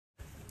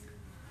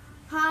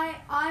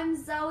Hi,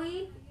 I'm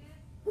Zoe.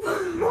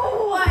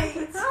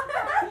 Wait.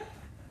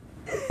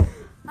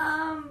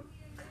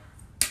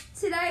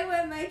 Today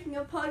we're making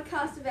a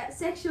podcast about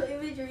sexual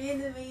imagery in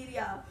the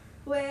media.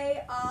 We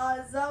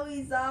are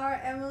Zoe,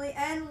 Zara, Emily,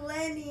 and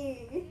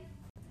Lenny.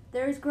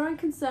 There is growing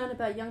concern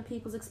about young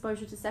people's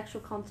exposure to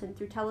sexual content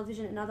through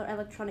television and other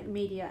electronic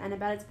media and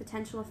about its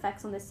potential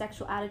effects on their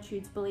sexual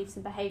attitudes, beliefs,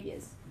 and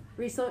behaviours.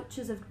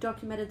 Researchers have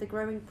documented the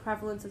growing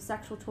prevalence of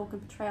sexual talk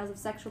and portrayals of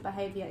sexual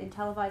behaviour in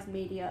televised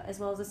media, as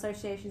well as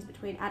associations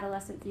between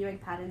adolescent viewing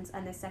patterns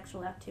and their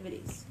sexual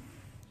activities.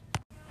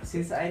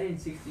 Since the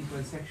 1860s,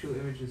 when sexual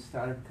images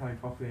started becoming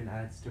popular in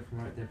ads to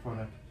promote their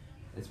product,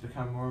 it's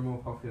become more and more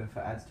popular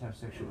for ads to have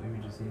sexual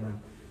images in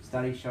them.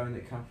 Studies showing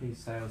that companies'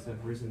 sales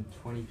have risen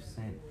 20%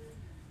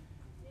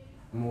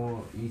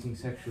 more using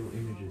sexual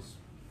images.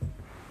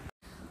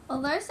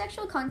 Although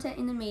sexual content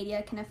in the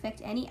media can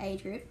affect any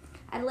age group,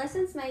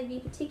 adolescents may be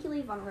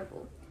particularly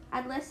vulnerable.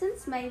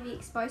 Adolescents may be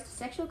exposed to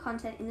sexual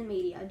content in the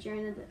media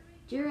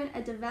during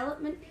a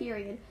development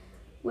period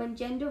when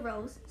gender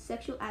roles,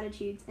 sexual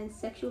attitudes, and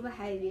sexual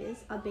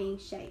behaviours are being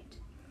shaped.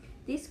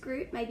 This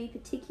group may be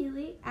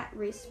particularly at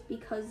risk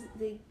because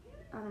the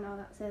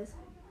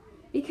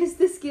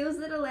skills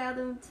that allow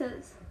them to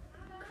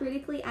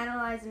critically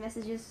analyse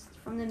messages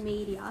from the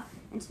media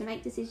and to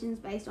make decisions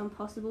based on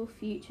possible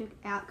future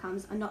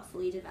outcomes are not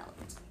fully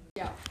developed.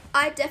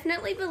 I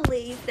definitely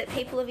believe that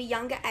people of a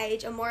younger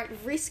age are more at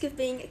risk of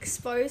being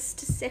exposed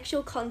to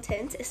sexual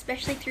content,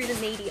 especially through the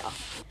media.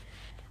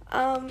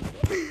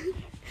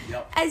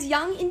 As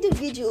young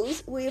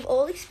individuals, we have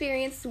all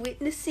experienced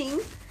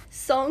witnessing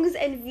songs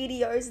and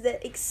videos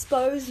that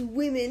expose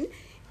women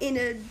in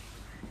a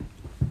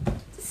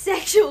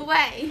sexual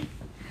way.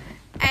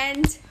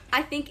 And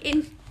I think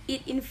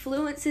it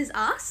influences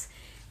us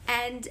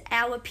and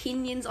our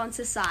opinions on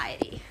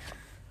society.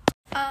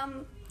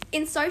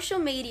 In social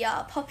media,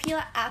 a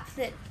popular app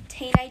that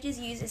teenagers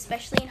use,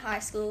 especially in high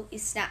school,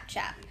 is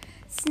Snapchat.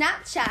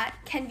 Snapchat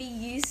can be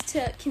used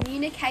to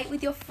communicate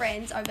with your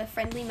friends over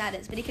friendly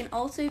matters, but it can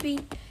also be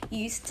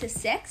used to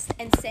sext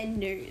and send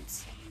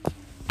nudes.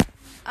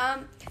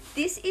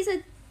 This is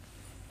a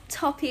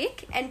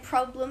topic and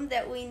problem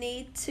that we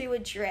need to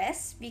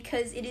address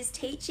because it is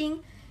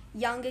teaching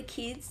younger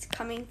kids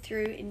coming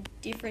through in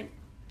different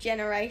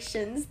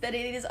generations that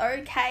it is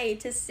okay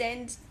to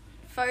send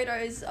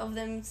photos of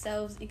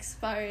themselves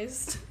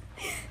exposed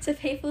to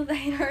people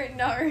they don't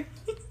know.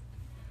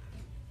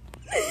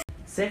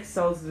 Sex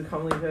sells is a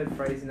commonly heard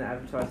phrase in the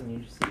advertising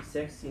industry.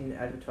 Sex in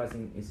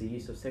advertising is the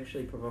use of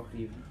sexually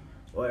provocative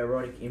or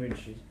erotic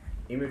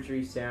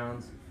imagery,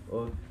 sounds,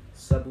 or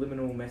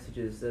subliminal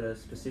messages that are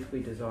specifically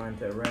designed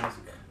to arouse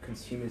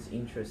consumers'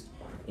 interest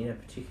in a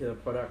particular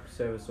product,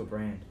 service, or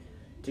brand.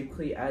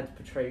 Typically, ads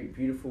portray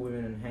beautiful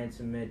women and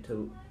handsome men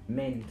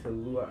to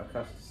lure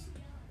a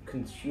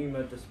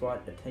consumer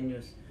despite a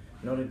tenuous,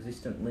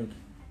 non-existent link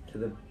to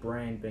the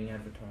brand being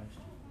advertised.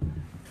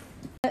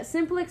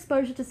 Simple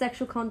exposure to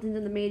sexual content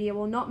in the media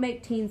will not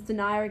make teens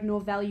deny or ignore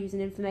values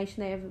and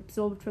information they have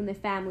absorbed from their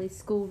families,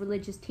 school,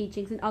 religious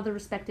teachings, and other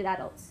respected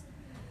adults.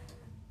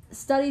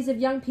 Studies of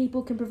young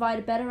people can provide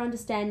a better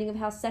understanding of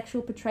how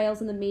sexual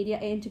portrayals in the media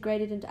are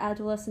integrated into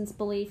adolescents'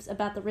 beliefs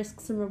about the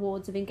risks and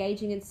rewards of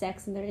engaging in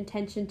sex and their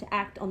intention to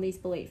act on these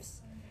beliefs.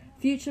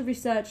 Future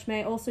research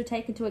may also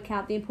take into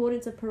account the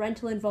importance of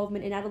parental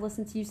involvement in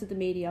adolescents' use of the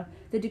media,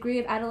 the degree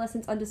of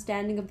adolescents'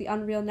 understanding of the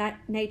unreal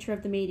nature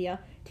of the media,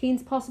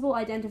 teens' possible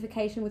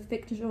identification with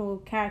fictional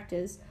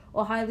characters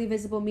or highly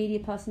visible media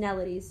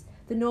personalities,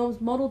 the norms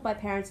modelled by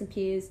parents and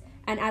peers,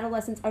 and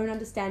adolescents' own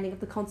understanding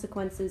of the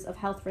consequences of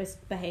health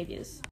risk behaviours.